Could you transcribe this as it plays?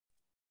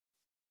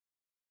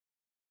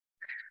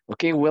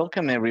Okay,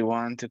 welcome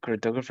everyone to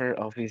Cartographer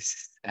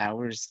Office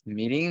Hours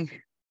meeting.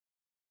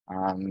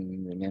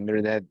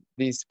 Remember that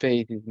this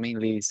space is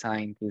mainly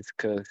designed to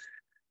discuss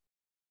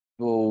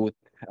both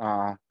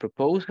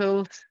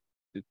proposals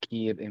to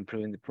keep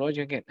improving the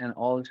project and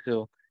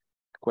also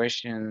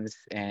questions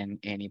and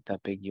any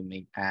topic you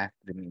may ask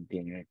the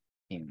maintainer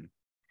team.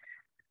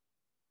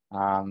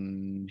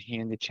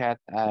 Here in the chat,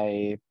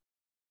 I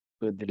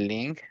put the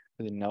link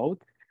to the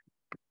note.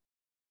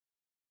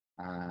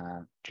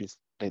 Just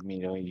let me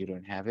know you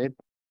don't have it.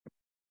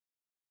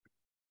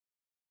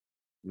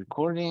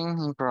 Recording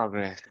in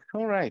progress.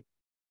 All right.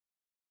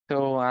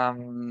 So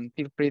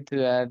feel free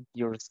to add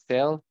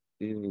yourself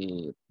to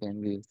the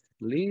attendance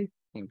list,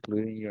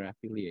 including your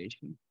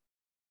affiliation.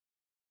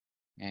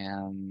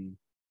 And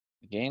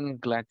again,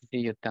 glad to see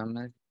you,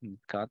 Thomas and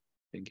Scott.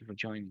 Thank you for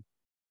joining.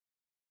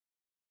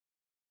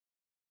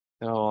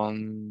 So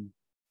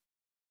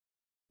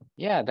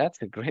yeah, that's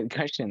a great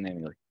question,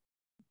 Emily.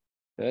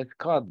 So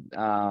Scott,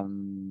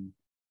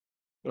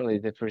 really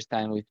the first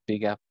time we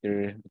speak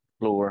after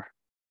Explore.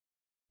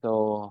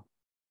 So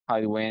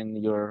how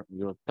went your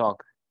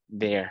talk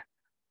there?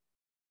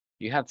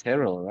 You had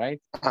several, right?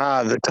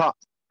 The talk.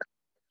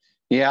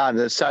 Yeah,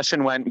 the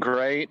session went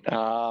great.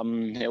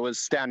 It was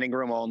standing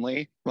room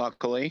only,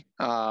 luckily.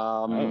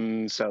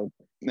 Oh,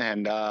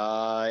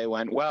 It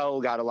went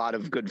well. Got a lot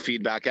of good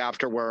feedback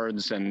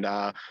afterwards, and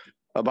a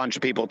bunch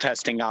of people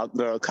testing out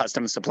the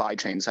custom supply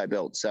chains I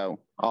built. So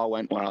all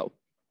went well.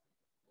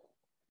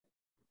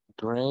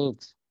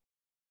 great.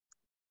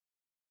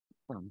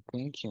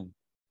 Thank you.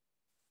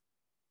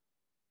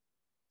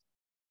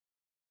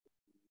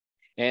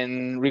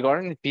 And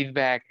regarding the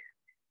feedback,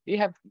 do you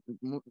have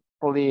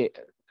probably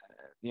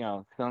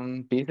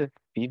some piece of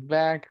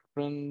feedback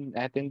from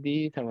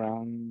attendees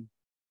around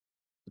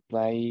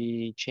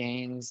supply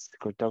chains,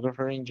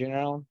 cartographer in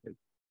general?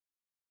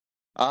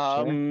 Share?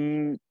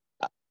 Um,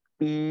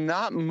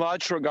 Not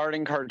much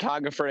regarding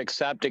Cartographer,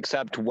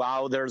 except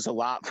wow, there's a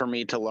lot for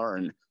me to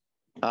learn.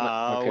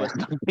 Okay. Was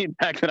the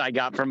feedback that I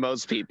got from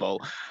most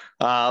people,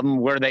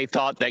 where they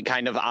thought that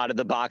kind of out of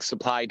the box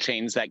supply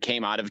chains that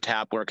came out of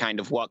TAP were kind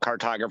of what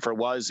Cartographer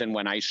was. And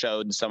when I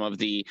showed some of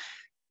the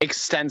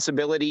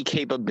extensibility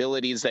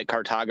capabilities that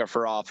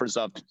Cartographer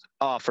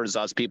offers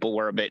us, people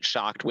were a bit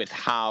shocked with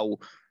how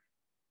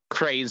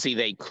crazy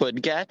they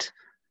could get.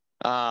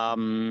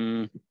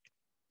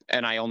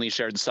 And I only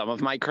shared some of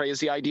my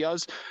crazy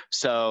ideas.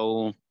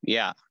 So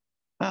yeah.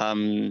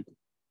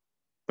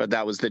 But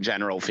that was the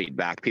general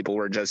feedback. People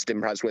were just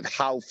impressed with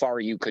how far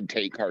you could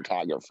take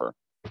Cartographer.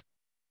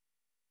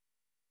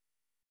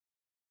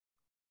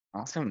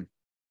 Awesome.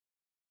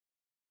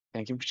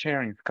 Thank you for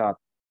sharing, Scott.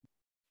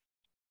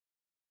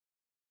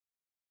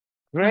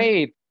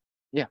 Great.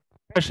 Yeah.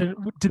 Question: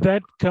 did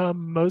that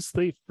come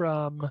mostly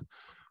from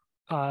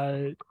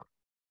Trickery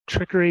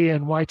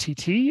and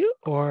YTT,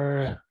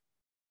 or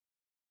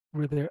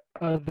were there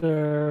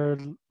other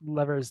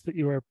levers that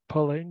you were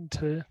pulling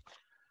to?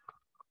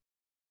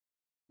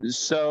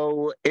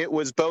 So it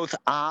was both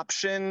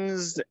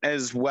options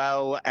as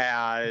well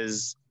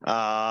as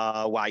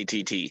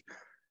YTT.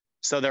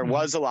 So there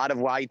was a lot of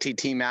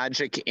YTT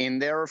magic in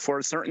there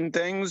for certain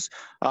things,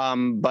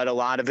 but a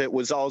lot of it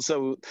was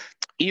also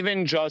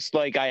even just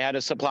like I had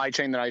a supply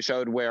chain that I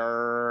showed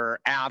where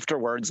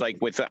afterwards, like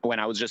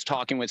when I was just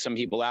talking with some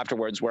people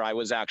afterwards, where I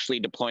was actually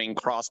deploying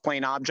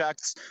cross-plane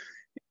objects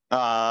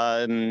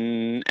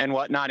and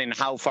whatnot, and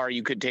how far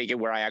you could take it,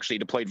 where I actually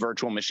deployed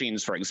virtual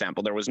machines, for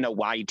example. There was no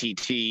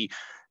YTT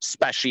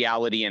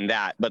speciality in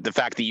that, but the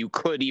fact that you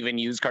could even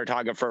use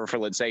Cartographer for,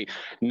 let's say,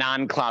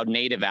 non-cloud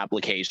native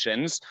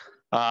applications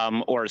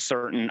or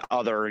certain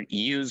other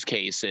use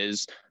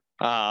cases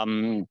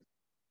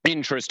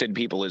interested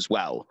people as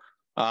well.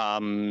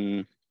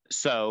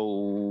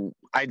 So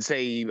I'd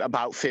say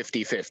about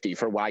 50-50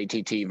 for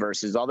YTT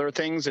versus other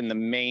things, and the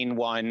main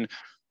one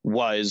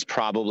was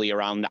probably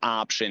around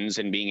options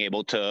and being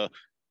able to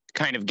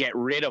kind of get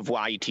rid of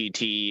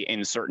YTT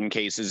in certain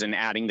cases and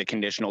adding the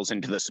conditionals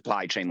into the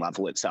supply chain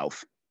level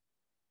itself.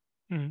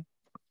 Cool.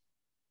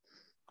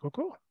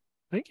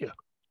 Thank you.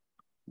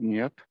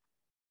 Yep.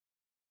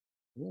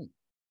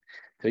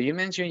 So you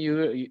mentioned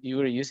you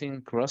were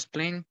using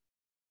crossplane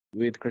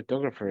with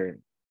Cartographer.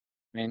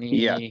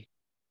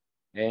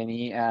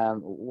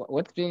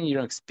 What's been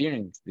your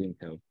experience doing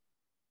so?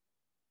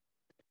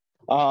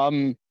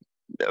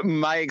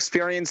 My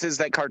experience is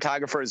that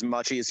Cartographer is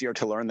much easier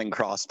to learn than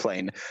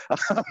Crossplane.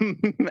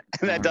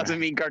 That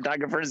doesn't mean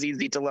Cartographer is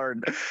easy to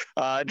learn.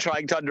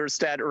 Trying to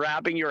understand,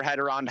 wrapping your head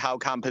around how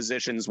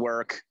compositions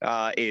work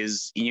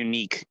is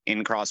unique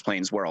in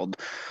Crossplane's world,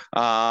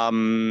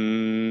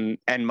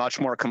 and much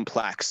more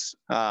complex,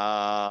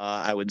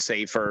 I would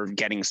say, for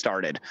getting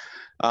started.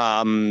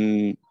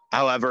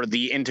 However,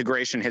 the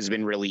integration has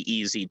been really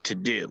easy to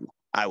do,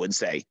 I would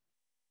say.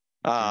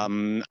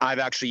 I've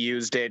actually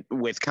used it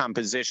with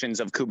compositions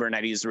of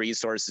Kubernetes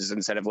resources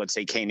instead of, let's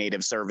say,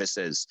 Knative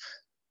services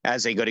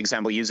as a good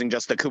example, using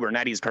just the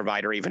Kubernetes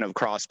provider, even of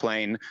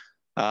Crossplane.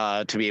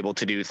 to be able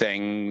to do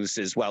things,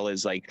 as well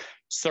as like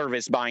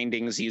service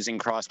bindings using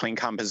cross-plane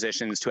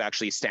compositions to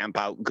actually stamp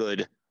out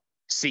good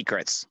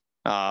secrets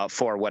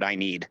for what I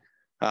need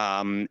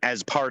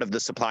as part of the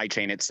supply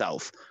chain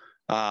itself.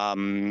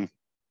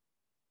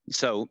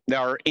 So there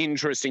are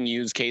interesting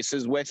use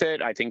cases with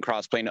it. I think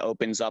cross-plane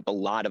opens up a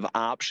lot of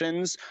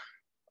options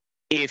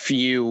if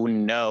you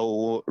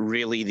know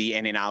really the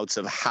in and outs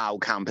of how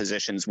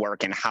compositions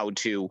work and how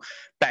to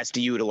best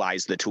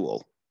utilize the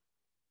tool.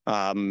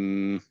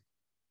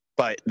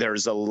 But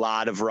there's a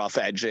lot of rough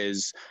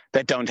edges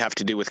that don't have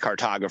to do with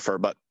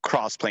Cartographer, but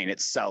crossplane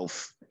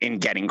itself in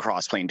getting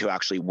crossplane to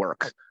actually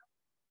work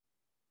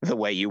the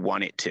way you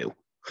want it to.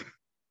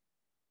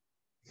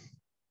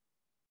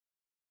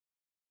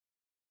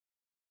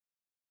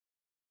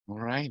 All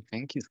right,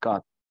 thank you,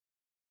 Scott.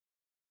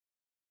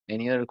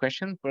 Any other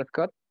question for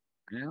Scott?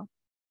 Yeah.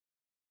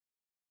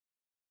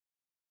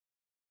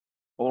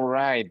 All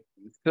right,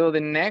 so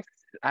the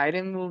next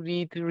item will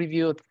be to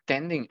review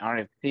outstanding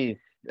RFCs.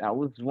 I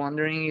was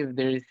wondering if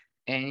there's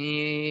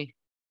any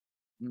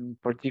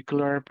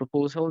particular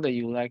proposal that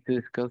you would like to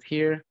discuss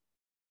here.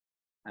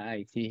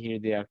 I see here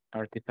the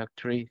artifact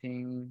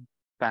tracing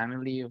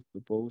family of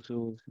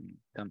proposals and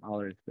some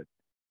others, but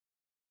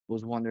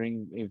was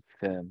wondering if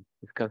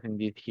discussing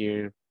this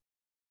here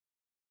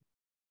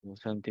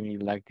was something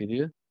you'd like to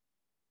do.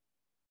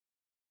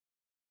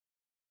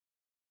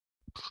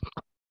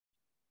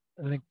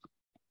 I think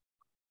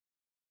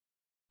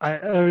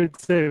I would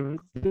say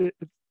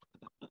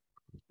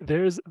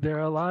there are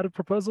a lot of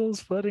proposals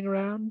floating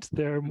around.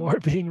 There are more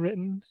being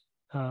written.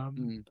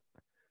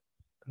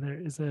 There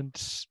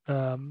isn't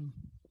a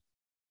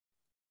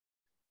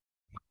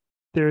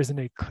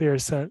clear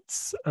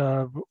sense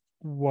of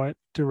what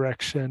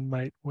direction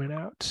might win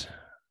out.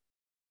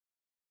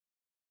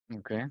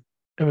 Okay.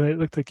 Emily, it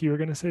looked like you were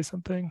going to say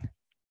something.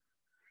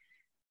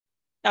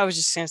 I was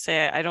just going to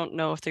say, I don't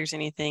know if there's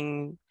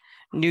anything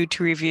new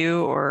to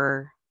review,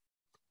 or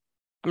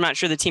I'm not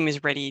sure the team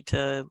is ready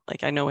to,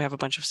 like, I know we have a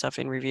bunch of stuff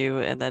in review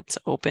and that's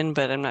open,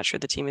 but I'm not sure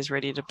the team is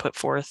ready to put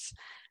forth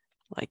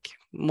like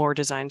more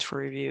designs for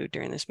review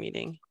during this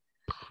meeting.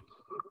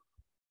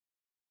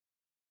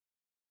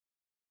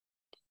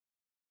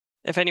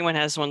 If anyone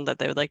has one that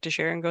they would like to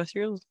share and go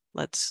through,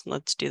 let's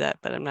do that,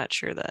 but I'm not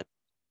sure that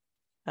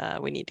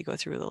we need to go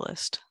through the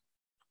list.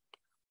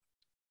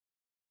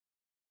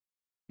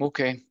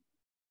 Okay,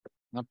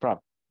 no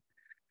problem.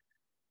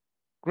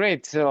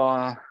 Great.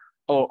 So,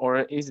 or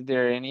is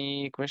there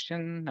any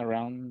question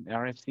around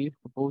RFC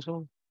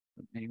proposal?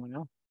 Anyone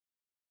else?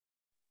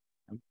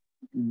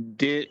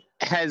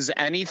 Has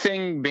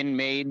anything been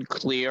made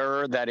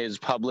clear that is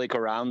public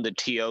around the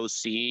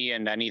TOC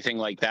and anything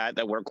like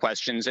that were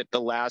questions at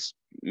the last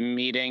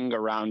meeting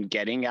around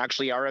getting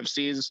actually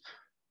RFCs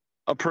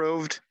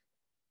approved?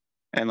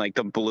 And like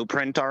the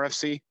blueprint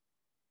RFC,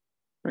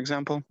 for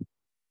example?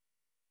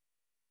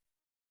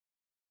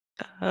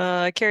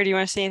 Kara, do you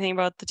want to say anything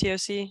about the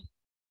TOC?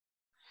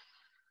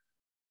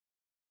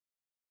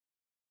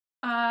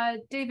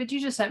 David, you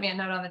just sent me a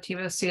note on the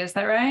TOC, is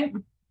that right?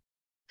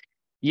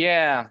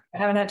 Yeah. I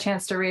haven't had a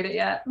chance to read it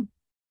yet.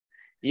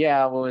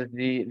 Yeah, well,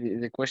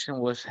 the question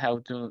was how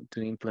to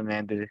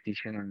implement the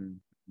decision on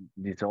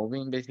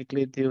dissolving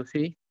basically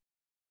TLC.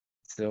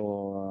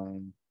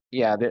 So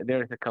yeah,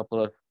 there's a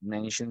couple of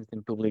mentions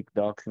in public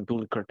docs and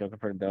public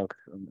cartographer docs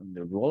on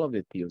the role of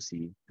the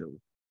TLC. So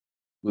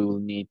we will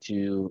need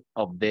to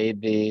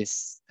update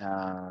this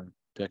to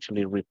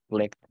actually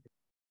reflect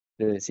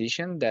the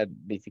decision that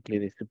basically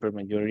the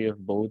supermajority of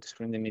votes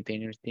from the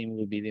maintainers team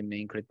will be the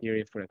main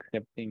criteria for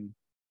accepting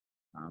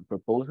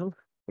proposals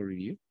for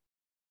review.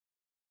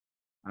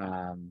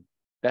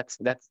 That's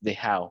the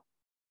how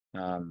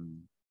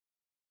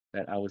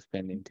that I was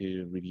pending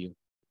to review.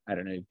 I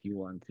don't know if you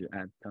want to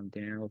add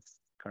something else,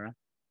 Cara.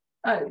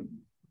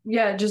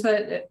 Yeah, just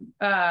that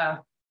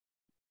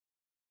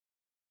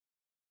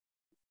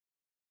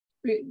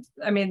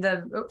I mean,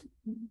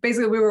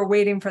 basically we were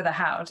waiting for the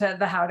how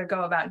to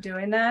go about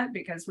doing that,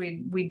 because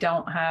we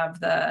don't have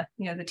the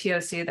the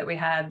TOC that we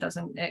had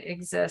doesn't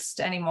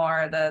exist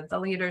anymore. The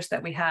leaders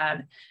that we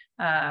had,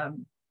 but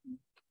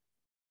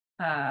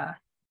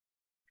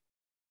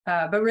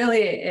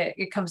really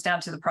it comes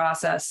down to the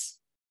process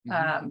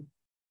that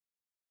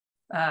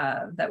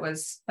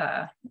was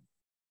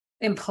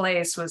in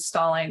place was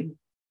stalling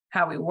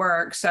how we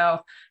work.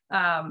 So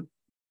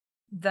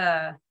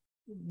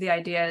the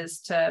idea is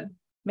to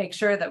make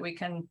sure that we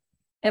can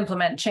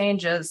implement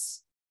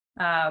changes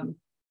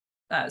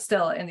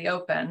still in the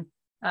open,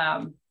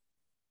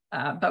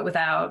 but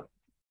without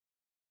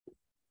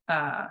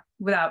a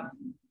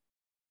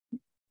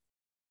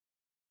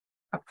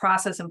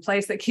process in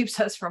place that keeps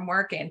us from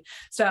working.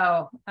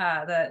 So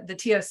the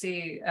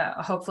TOC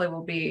hopefully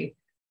will be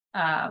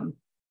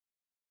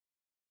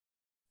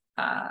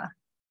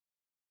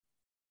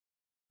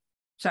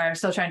sorry, I'm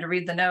still trying to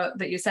read the note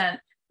that you sent.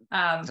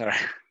 Sorry.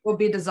 Will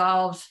be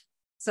dissolved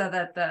so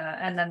that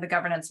and then the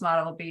governance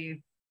model will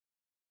be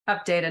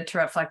updated to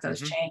reflect those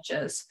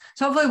changes.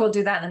 So hopefully we'll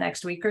do that in the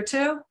next week or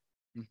two.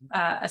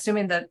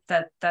 assuming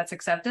that's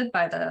accepted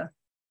by the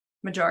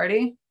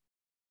majority.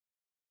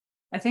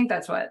 I think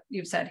that's what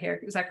you've said here.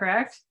 Is that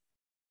correct?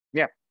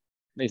 Yeah,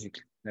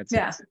 basically that's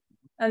yeah.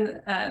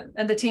 it.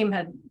 And the team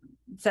had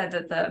said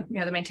that the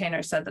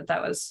maintainers said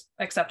that was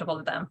acceptable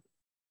to them.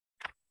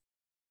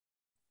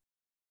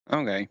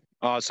 Okay,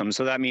 awesome.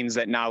 So that means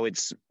that now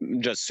it's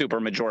just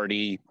super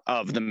majority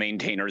of the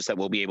maintainers that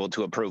will be able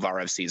to approve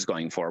RFCs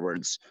going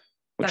forwards,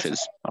 which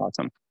is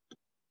awesome.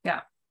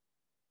 Yeah.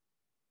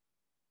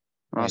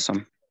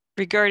 Awesome.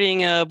 Regarding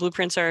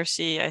Blueprints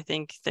RFC, I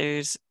think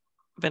there's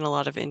been a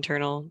lot of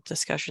internal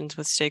discussions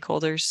with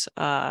stakeholders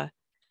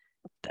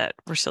that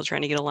we're still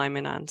trying to get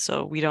alignment on.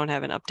 So we don't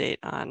have an update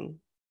on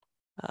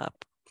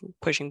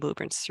pushing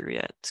Blueprints through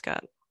yet,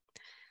 Scott.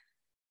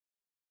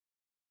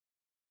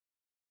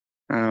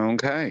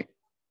 Okay,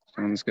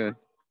 sounds good.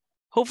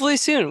 Hopefully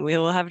soon we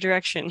will have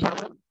direction.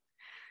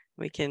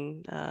 We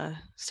can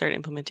start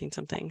implementing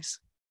some things.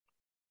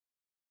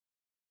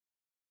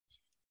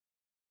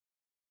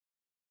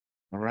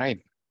 All right,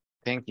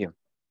 thank you.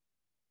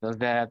 Does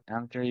that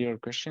answer your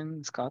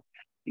question, Scott?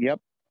 Yep,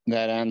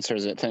 that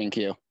answers it. Thank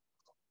you.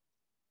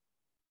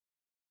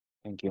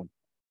 Thank you.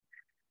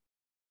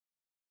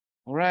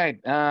 All right,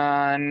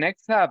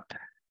 next up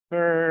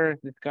for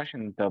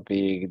discussion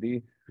topic.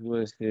 This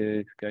was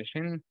a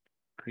discussion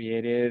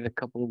created a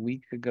couple of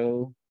weeks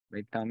ago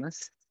by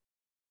Thomas.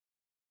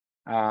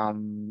 I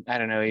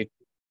don't know if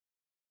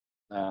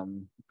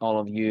all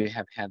of you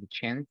have had a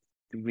chance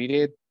to read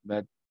it,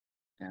 but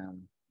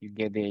you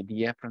get the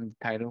idea from the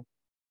title.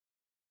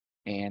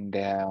 And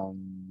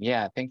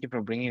yeah, thank you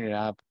for bringing it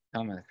up,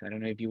 Thomas. I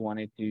don't know if you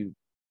wanted to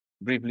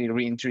briefly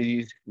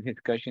reintroduce the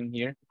discussion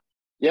here.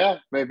 Yeah,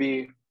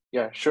 maybe,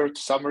 yeah, short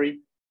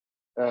summary.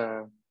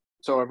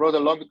 So I wrote a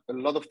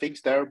lot of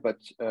things there, but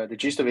the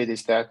gist of it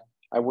is that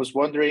I was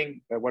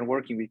wondering when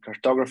working with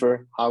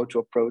Cartographer how to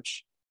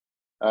approach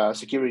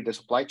securing the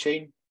supply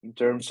chain in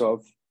terms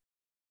of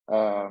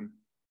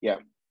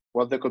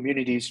what the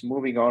community is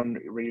moving on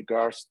in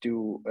regards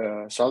to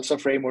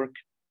SALSA framework,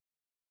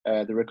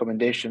 the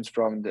recommendations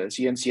from the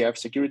CNCF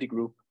security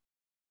group,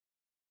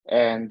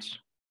 and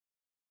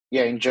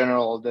yeah, in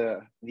general,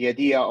 the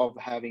idea of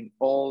having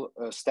all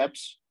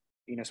steps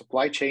in a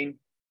supply chain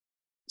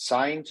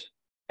signed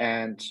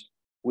and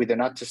with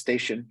an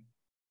attestation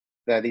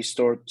that is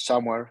stored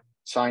somewhere,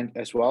 signed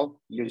as well,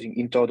 using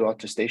in toto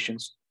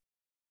attestations.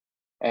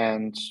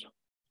 And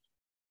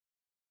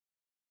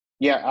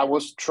yeah, I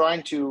was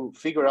trying to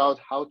figure out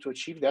how to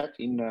achieve that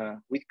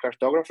with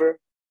Cartographer.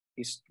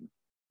 Is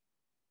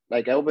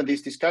like I opened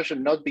this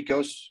discussion not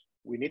because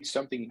we need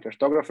something in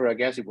Cartographer. I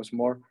guess it was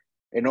more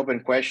an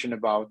open question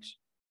about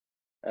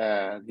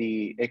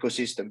the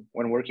ecosystem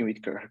when working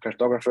with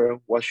Cartographer.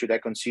 What should I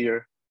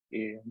consider?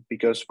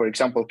 Because, for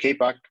example,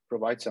 KPAC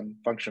provides some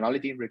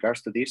functionality in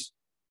regards to this.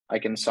 I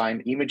can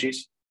sign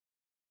images.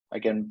 I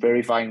can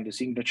verify the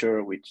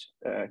signature with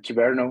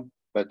Kyberno.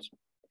 But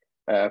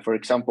for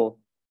example,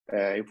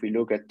 if we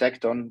look at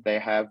Tekton, they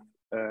have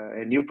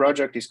a new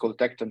project. It's called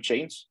Tekton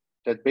Chains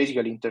that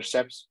basically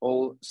intercepts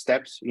all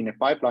steps in a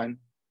pipeline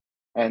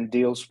and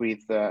deals with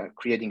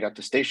creating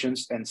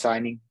attestations and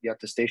signing the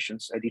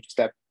attestations at each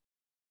step.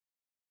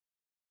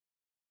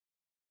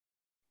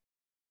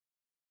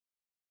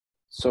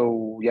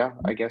 So yeah,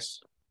 I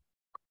guess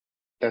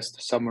that's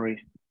the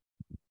summary.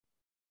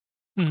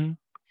 Mm-hmm.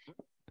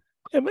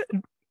 Yeah,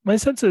 my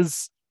sense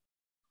is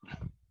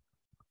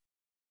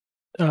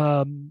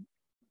I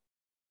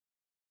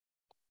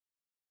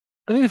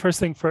think the first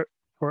thing for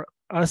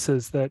us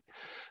is that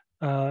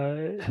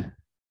the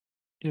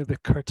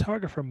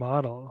Cartographer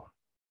model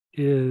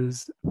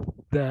is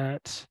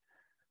that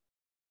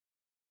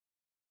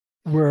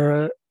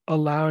we're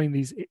allowing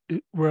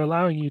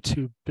you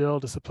to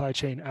build a supply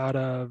chain out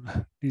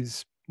of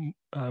these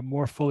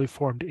more fully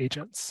formed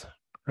agents,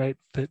 right?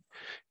 That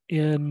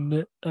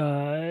in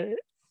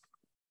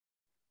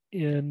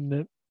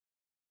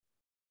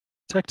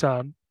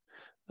Tekton,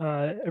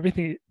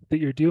 everything that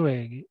you're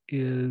doing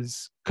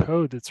is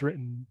code that's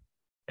written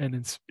and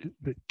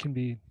that can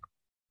be,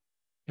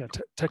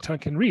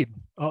 Tekton can read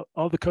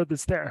all the code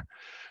that's there.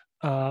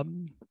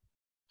 And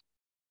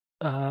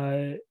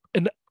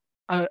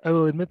I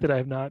will admit that I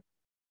have not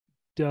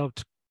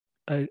delved.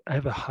 I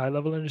have a high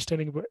level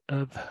understanding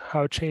of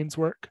how chains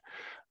work.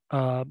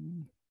 But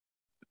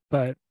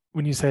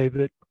when you say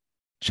that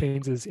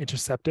chains is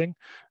intercepting,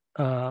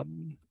 I'd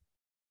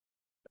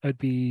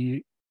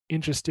be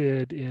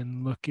interested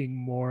in looking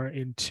more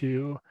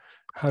into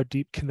how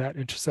deep can that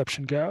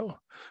interception go.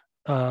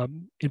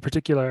 In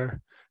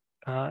particular,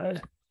 I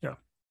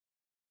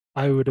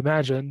would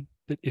imagine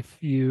that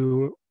if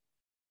you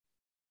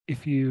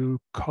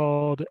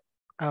called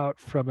out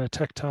from a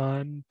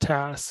Tekton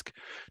task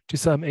to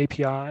some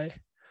API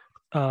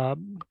of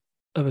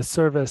a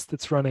service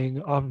that's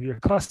running off of your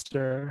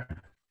cluster,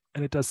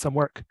 and it does some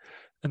work,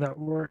 and that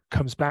work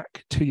comes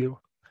back to you,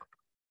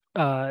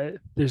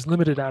 there's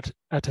limited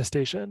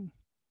attestation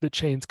that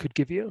chains could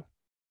give you,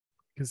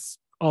 because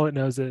all it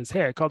knows is,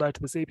 hey, I called out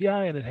to this API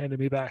and it handed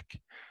me back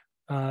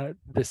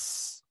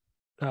this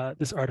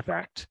this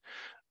artifact.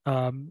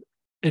 And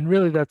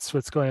really that's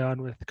what's going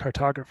on with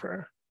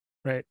Cartographer,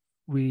 right?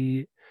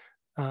 We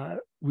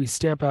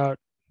stamp out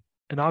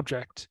an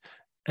object,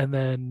 and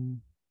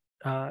then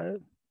that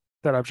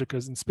object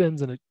goes and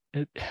spins, and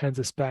it hands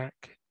us back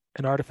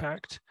an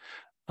artifact.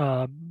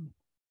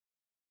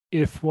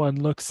 If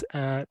one looks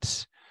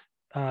at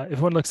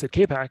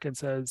KPAC and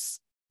says,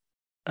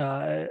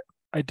 I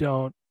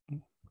don't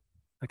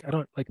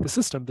like the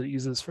system that it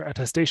uses for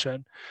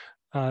attestation,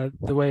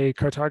 the way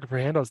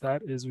Cartographer handles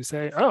that is we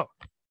say, oh,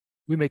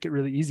 we make it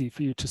really easy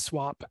for you to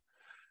swap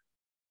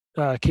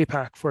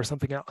KPAC for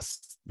something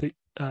else that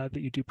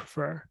you do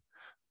prefer.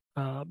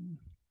 I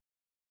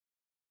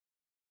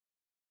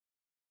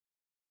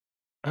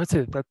would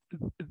say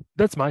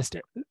that's my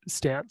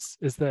stance,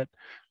 is that,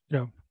 you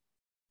know,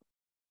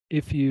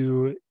 if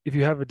you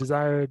have a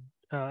desired,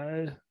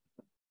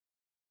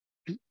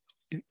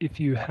 if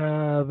you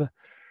have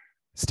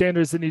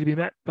standards that need to be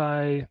met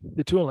by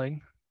the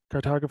tooling,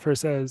 Cartographer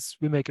says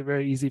we make it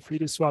very easy for you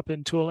to swap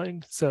in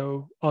tooling.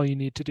 So all you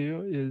need to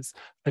do is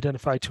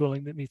identify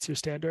tooling that meets your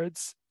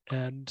standards,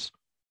 and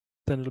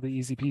then it'll be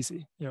easy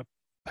peasy. You know,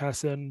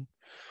 pass in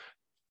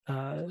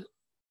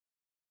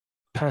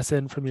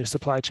from your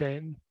supply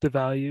chain the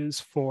values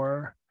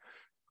for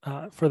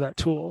that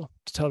tool,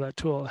 to tell that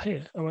tool,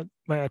 hey, I want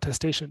my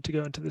attestation to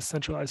go into this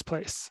centralized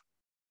place.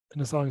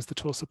 And as long as the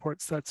tool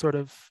supports that sort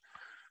of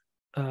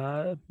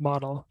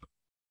model,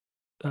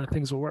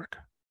 things will work.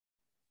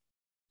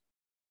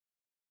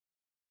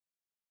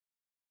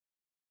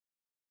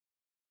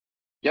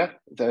 Yeah,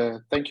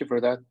 thank you for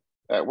that.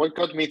 What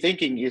got me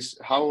thinking is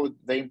how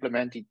they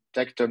implemented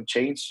tecton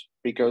chains,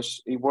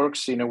 because it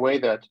works in a way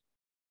that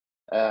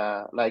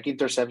like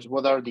intercepts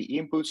what are the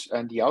inputs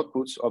and the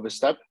outputs of a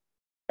step,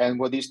 and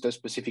what is the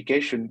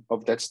specification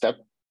of that step.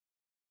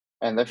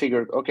 And I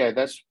figured, okay,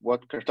 that's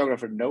what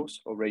Cartographer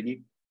knows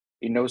already.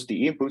 It knows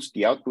the inputs,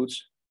 the outputs,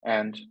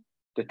 and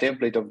the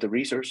template of the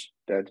resource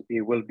that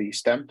it will be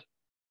stamped.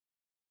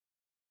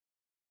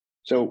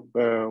 So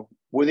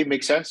would it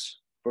make sense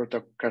for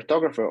the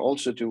Cartographer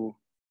also to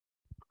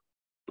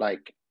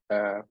like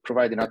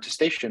provide an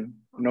attestation,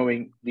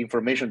 knowing the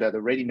information that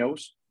already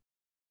knows,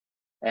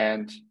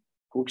 and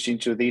hooks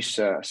into this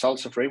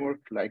SALSA framework,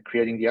 like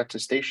creating the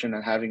attestation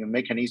and having a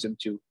mechanism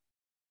to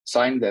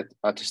sign that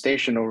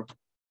attestation? Or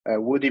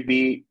would it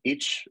be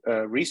each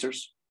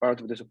resource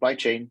part of the supply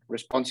chain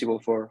responsible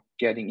for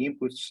getting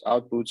inputs,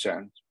 outputs,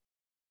 and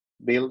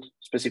build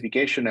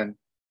specification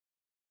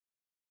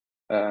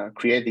and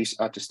create this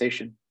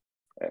attestation?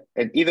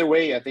 And either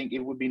way, I think it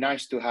would be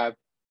nice to have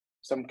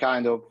some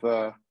kind of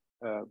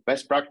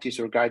best practice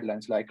or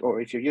guidelines, like,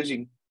 or if you're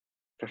using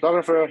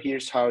Cartographer,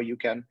 here's how you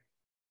can,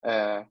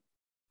 for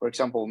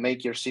example,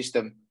 make your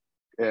system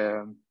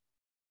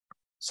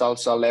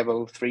SALSA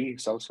level 3,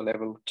 SALSA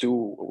level 2,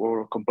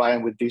 or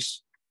compliant with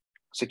this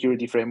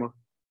security framework.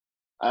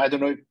 I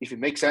don't know if it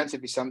makes sense,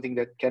 if it's something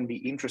that can be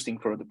interesting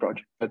for the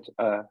project, but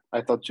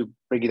I thought to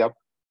bring it up.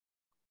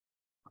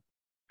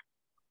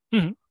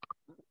 Mm-hmm.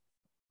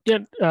 Yeah.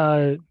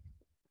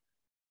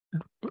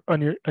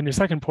 On your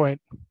second point,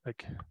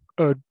 like,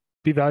 it would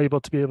be valuable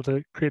to be able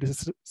to create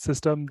a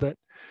system that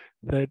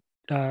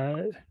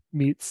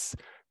meets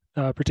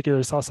particular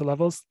SALSA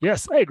levels.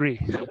 Yes, I agree.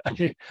 I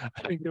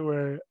think that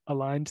we're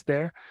aligned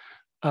there.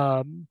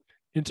 In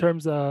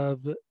terms of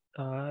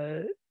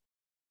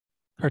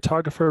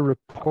Cartographer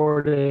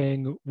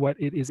reporting what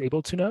it is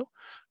able to know,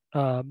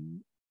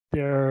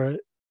 there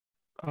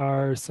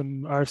are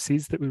some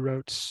RFCs that we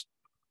wrote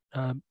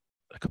a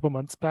couple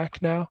months back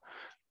now.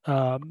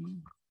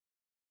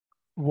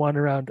 One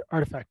around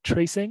artifact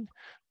tracing,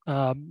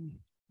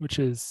 which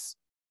is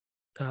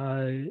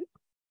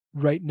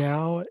right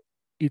now,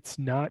 it's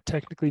not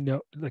technically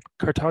like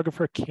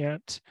Cartographer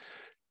can't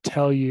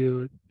tell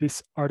you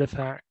this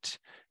artifact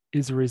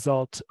is a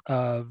result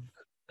of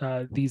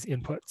these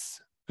inputs.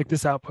 Like,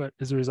 this output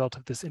is a result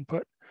of this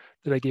input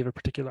that I gave a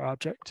particular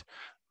object.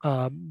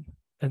 And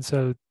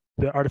so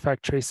the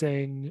artifact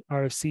tracing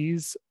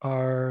RFCs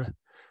are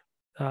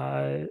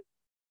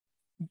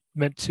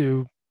meant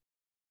to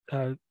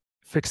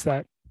fix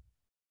that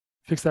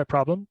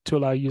problem, to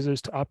allow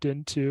users to opt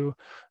into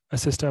a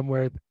system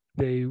where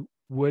they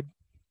would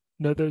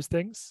know those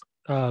things.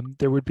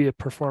 There would be a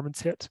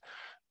performance hit,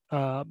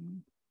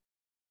 and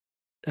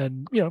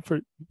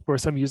for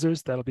some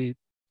users that'll be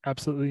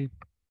absolutely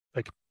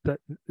like that.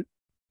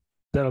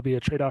 That'll be a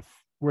trade-off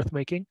worth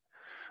making.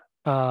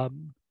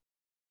 And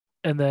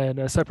then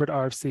a separate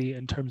RFC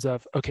in terms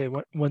of, okay,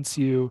 once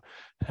you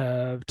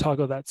have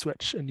toggled that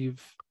switch and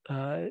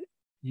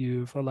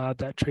you've allowed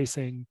that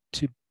tracing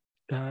to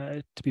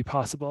be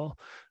possible,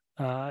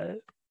 how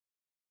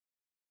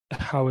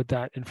would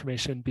that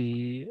information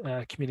be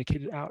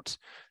communicated out?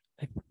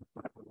 I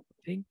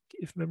think,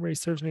 if memory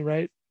serves me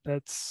right,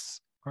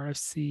 that's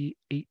RFC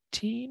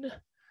 18.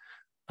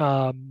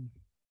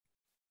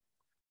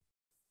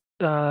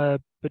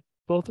 But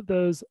both of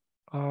those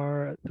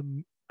are,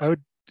 I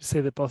would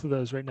say that both of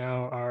those right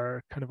now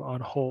are kind of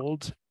on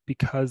hold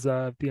because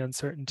of the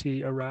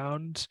uncertainty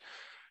around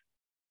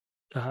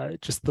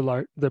just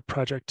the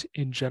project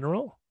in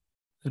general,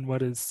 and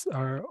what is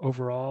our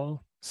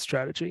overall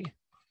strategy?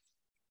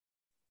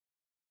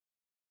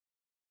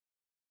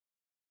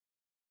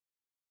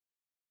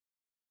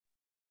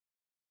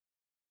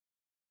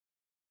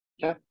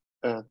 Yeah,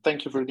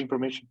 thank you for the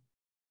information.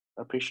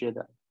 I appreciate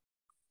that.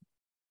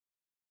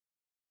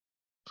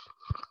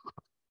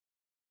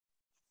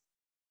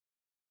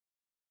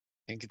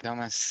 Thank you,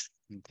 Thomas.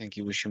 And thank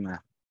you, Wishima.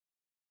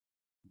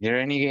 Is there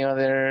any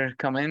other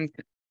comment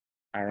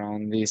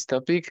around this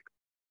topic?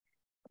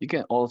 You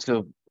can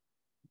also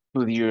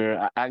put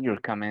add your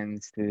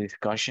comments to the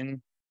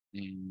discussion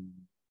and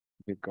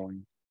keep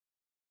going.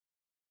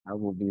 That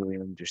will be really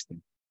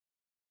interesting.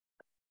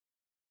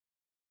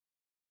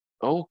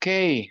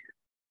 Okay,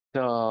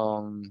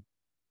 so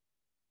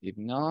if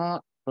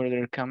not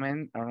further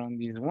comment around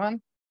this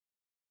one,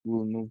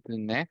 we'll move to the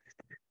next.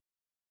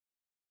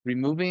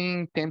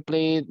 Removing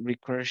template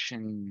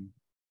recursion.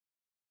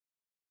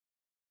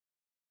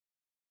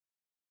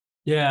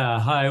 Yeah,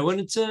 hi.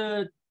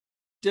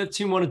 Dev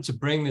team wanted to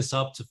bring this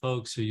up to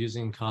folks who are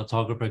using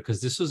Cartographer because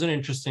this was an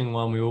interesting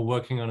one. We were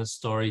working on a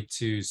story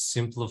to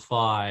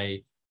simplify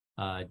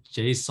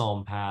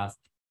JSON path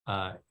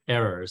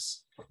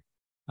errors.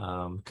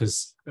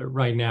 Because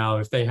right now,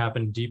 if they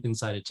happen deep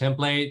inside a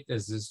template,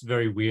 there's this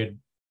very weird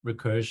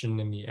recursion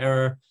in the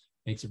error.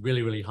 Makes it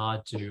really, really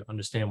hard to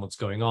understand what's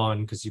going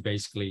on because you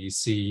basically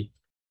see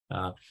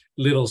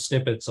little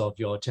snippets of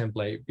your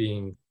template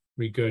being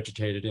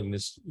regurgitated in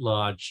this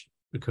large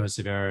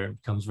recursive error.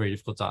 It becomes very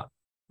difficult to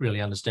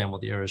really understand what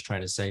the error is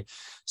trying to say.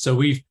 So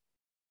we've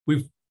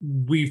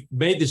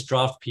made this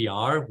draft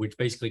PR, which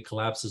basically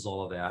collapses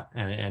all of that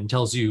and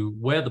tells you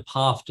where the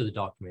path to the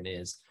document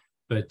is.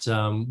 But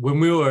when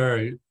we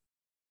were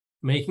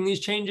making these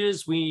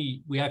changes,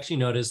 we actually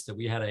noticed that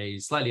we had a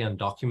slightly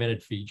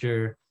undocumented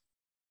feature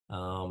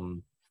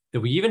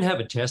that we even have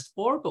a test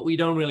for, but we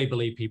don't really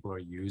believe people are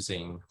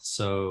using.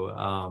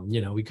 So,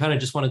 we kind of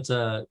just wanted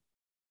to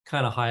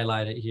kind of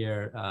highlight it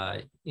here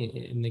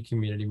in the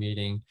community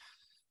meeting,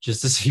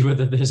 just to see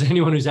whether there's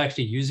anyone who's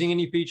actually using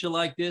any feature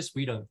like this.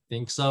 We don't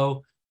think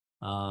so.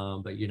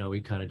 But,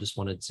 we kind of just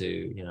wanted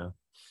to,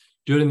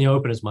 do it in the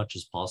open as much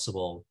as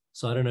possible.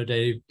 So I don't know,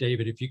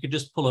 David, if you could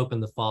just pull open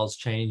the files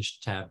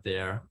changed tab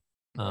there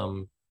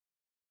on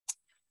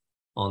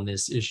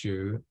this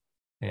issue.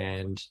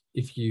 And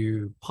if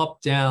you pop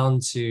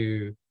down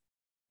to,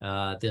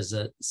 there's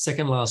a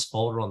second last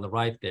folder on the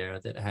right there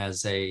that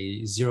has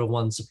a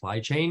 01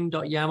 supply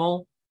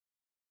chain.yaml.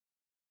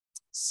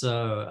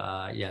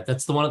 So yeah,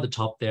 that's the one at the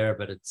top there,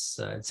 but it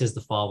says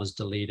the file was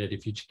deleted.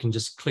 If you can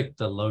just click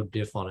the load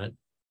diff on it,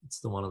 it's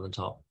the one on the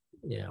top.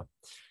 Yeah.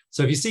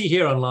 So if you see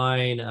here on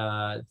line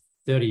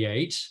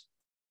 38,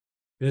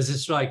 there's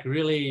this like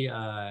really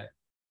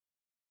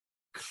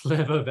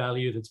clever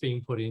value that's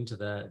being put into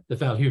the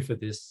value for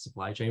this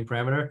supply chain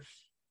parameter.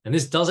 And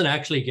this doesn't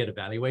actually get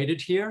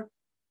evaluated here,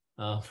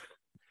 but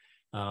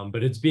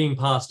it's being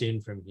passed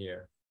in from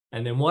here.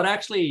 And then what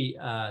actually,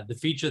 the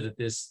feature that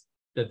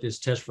this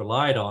test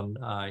relied on,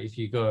 if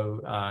you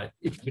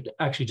could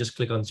actually just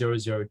click on 00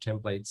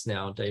 templates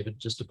now, David,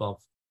 just above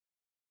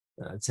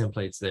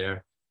templates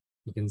there,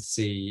 you can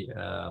see,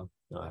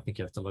 I think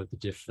you have to load the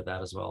diff for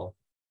that as well.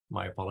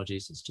 My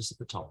apologies, it's just at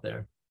the top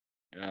there.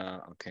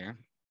 Okay.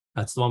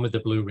 That's the one with the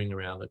blue ring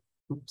around it.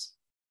 Oops.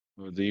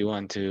 Well, do you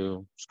want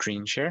to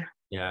screen share?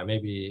 Yeah,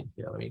 maybe,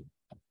 yeah, let me,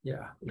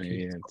 yeah.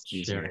 Maybe that's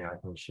sharing, easier. I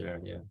can share,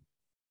 yeah.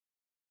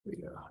 There we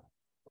go.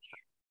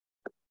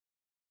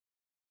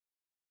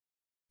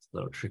 It's a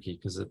little tricky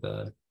because of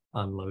the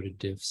unloaded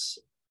diffs.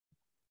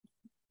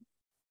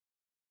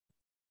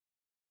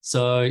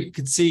 So you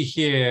can see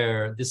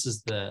here, this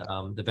is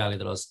the value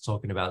that I was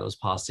talking about that was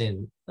passed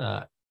in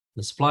the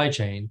supply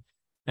chain.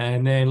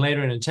 And then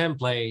later in a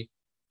template,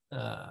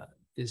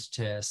 this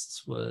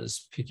test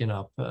was picking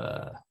up,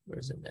 where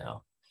is it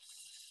now?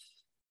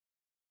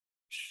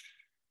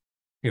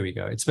 Here we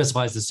go. It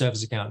specifies the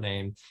service account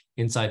name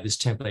inside this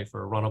template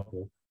for a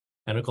runnable.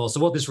 And of course, so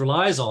what this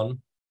relies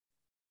on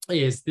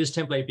is this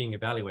template being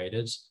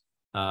evaluated,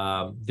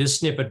 this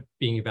snippet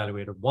being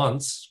evaluated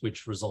once,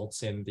 which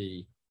results in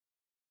the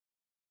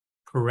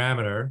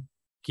parameter.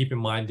 Keep in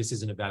mind, this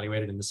isn't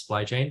evaluated in the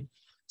supply chain.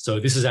 So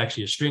this is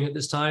actually a string at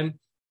this time.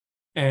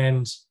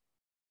 And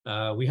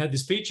we had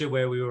this feature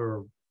where we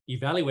were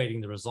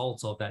evaluating the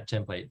results of that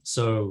template.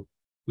 So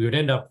we would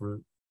end up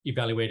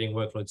evaluating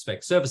workload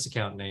spec service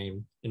account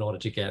name in order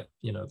to get,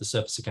 the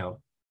service account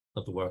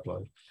of the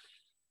workload.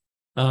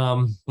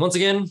 Once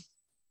again,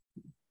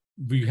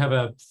 we have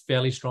a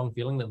fairly strong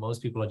feeling that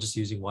most people are just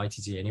using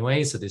YTT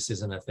anyway, so this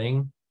isn't a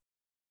thing,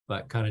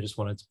 but kind of just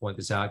wanted to point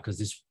this out because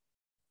this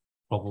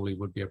probably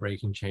would be a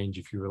breaking change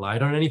if you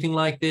relied on anything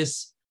like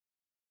this.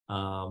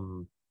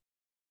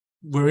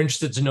 We're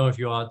interested to know if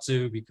you are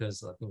too,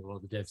 because I think a lot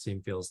of the dev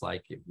team feels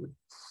like it would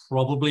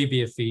probably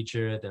be a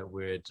feature that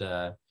would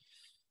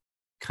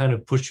kind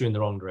of push you in the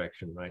wrong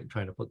direction, right?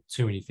 Trying to put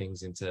too many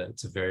things into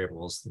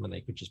variables when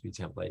they could just be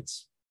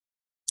templates.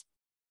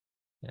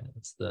 Yeah,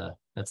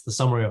 that's the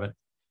summary of it.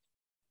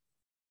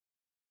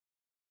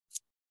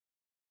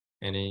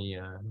 Any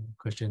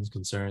questions,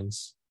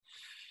 concerns?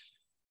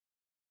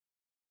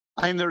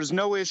 And there's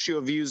no issue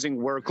of using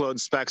workload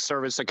spec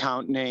service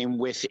account name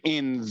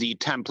within the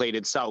template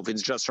itself.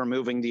 It's just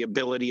removing the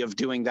ability of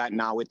doing that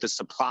now at the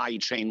supply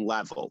chain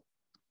level,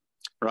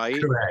 right?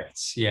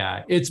 Correct.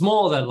 Yeah. It's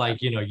more that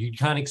like, you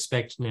can't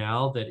expect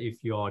now that if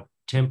your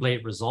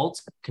template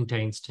results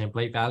contains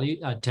template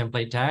value,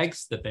 template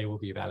tags, that they will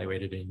be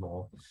evaluated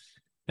anymore.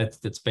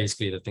 That's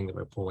basically the thing that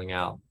we're pulling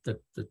out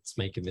that's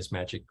making this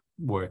magic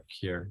work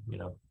here,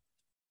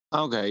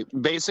 Okay,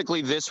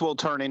 basically this will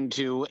turn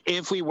into,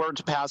 if we were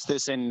to pass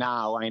this in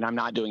now, I mean, I'm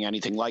not doing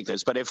anything like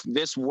this, but if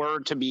this were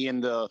to be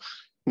in the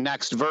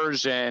next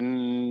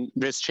version,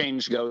 this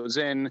change goes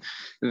in,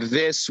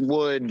 this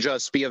would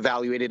just be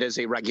evaluated as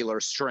a regular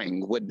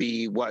string, would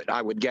be what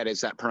I would get as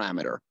that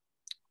parameter.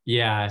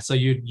 Yeah, so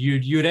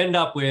you'd end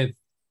up with,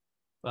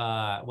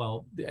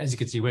 well, as you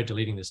can see, we're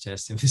deleting this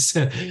test in this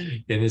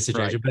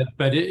situation. Right.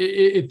 But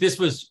if this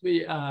was,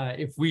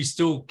 if we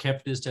still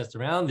kept this test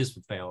around, this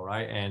would fail,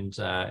 right? And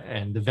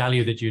the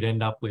value that you'd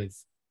end up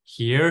with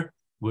here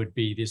would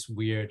be this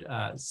weird.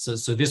 So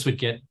this would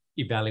get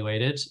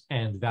evaluated,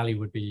 and the value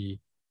would be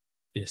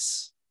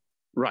this.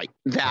 Right,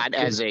 that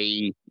as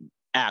a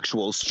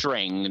actual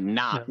string,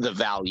 not the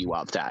value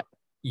of that.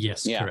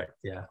 Yes, correct.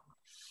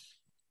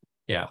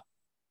 Yeah.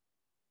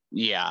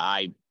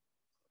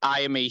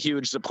 I am a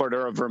huge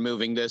supporter of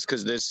removing this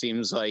because this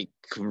seems like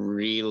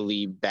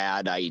really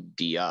bad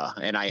idea,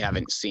 and I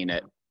haven't seen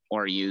it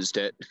or used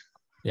it.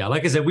 Yeah,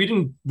 like I said, we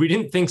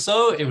didn't think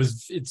so.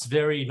 It's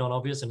very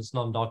non-obvious and it's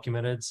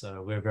non-documented,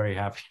 so we're very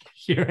happy to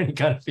hear any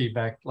kind of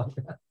feedback like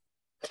that.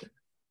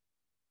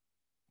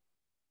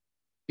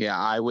 Yeah,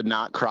 I would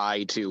not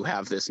cry to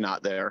have this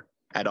not there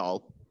at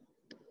all.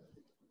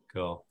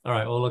 Cool. All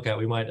right, we'll look at.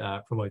 We might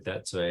promote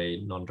that to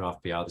a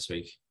non-draft PR this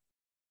week.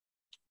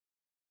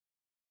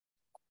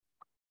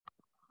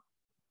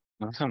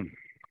 Awesome.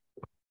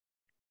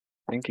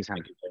 Thank you, Sam.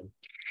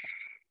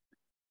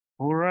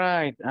 All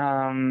right.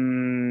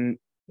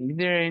 Is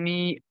there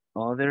any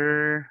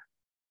other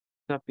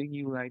topic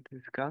you would like to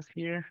discuss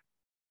here?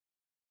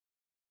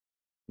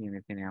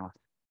 Anything else?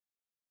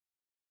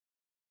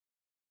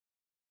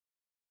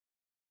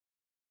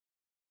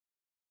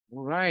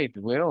 All right.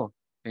 Well,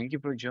 thank you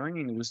for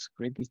joining. It was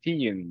great to see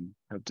you, and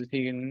hope to see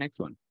you in the next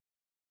one.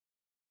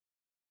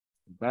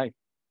 Bye.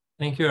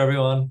 Thank you,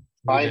 everyone.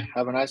 Bye.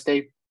 Have a nice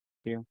day.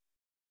 See you.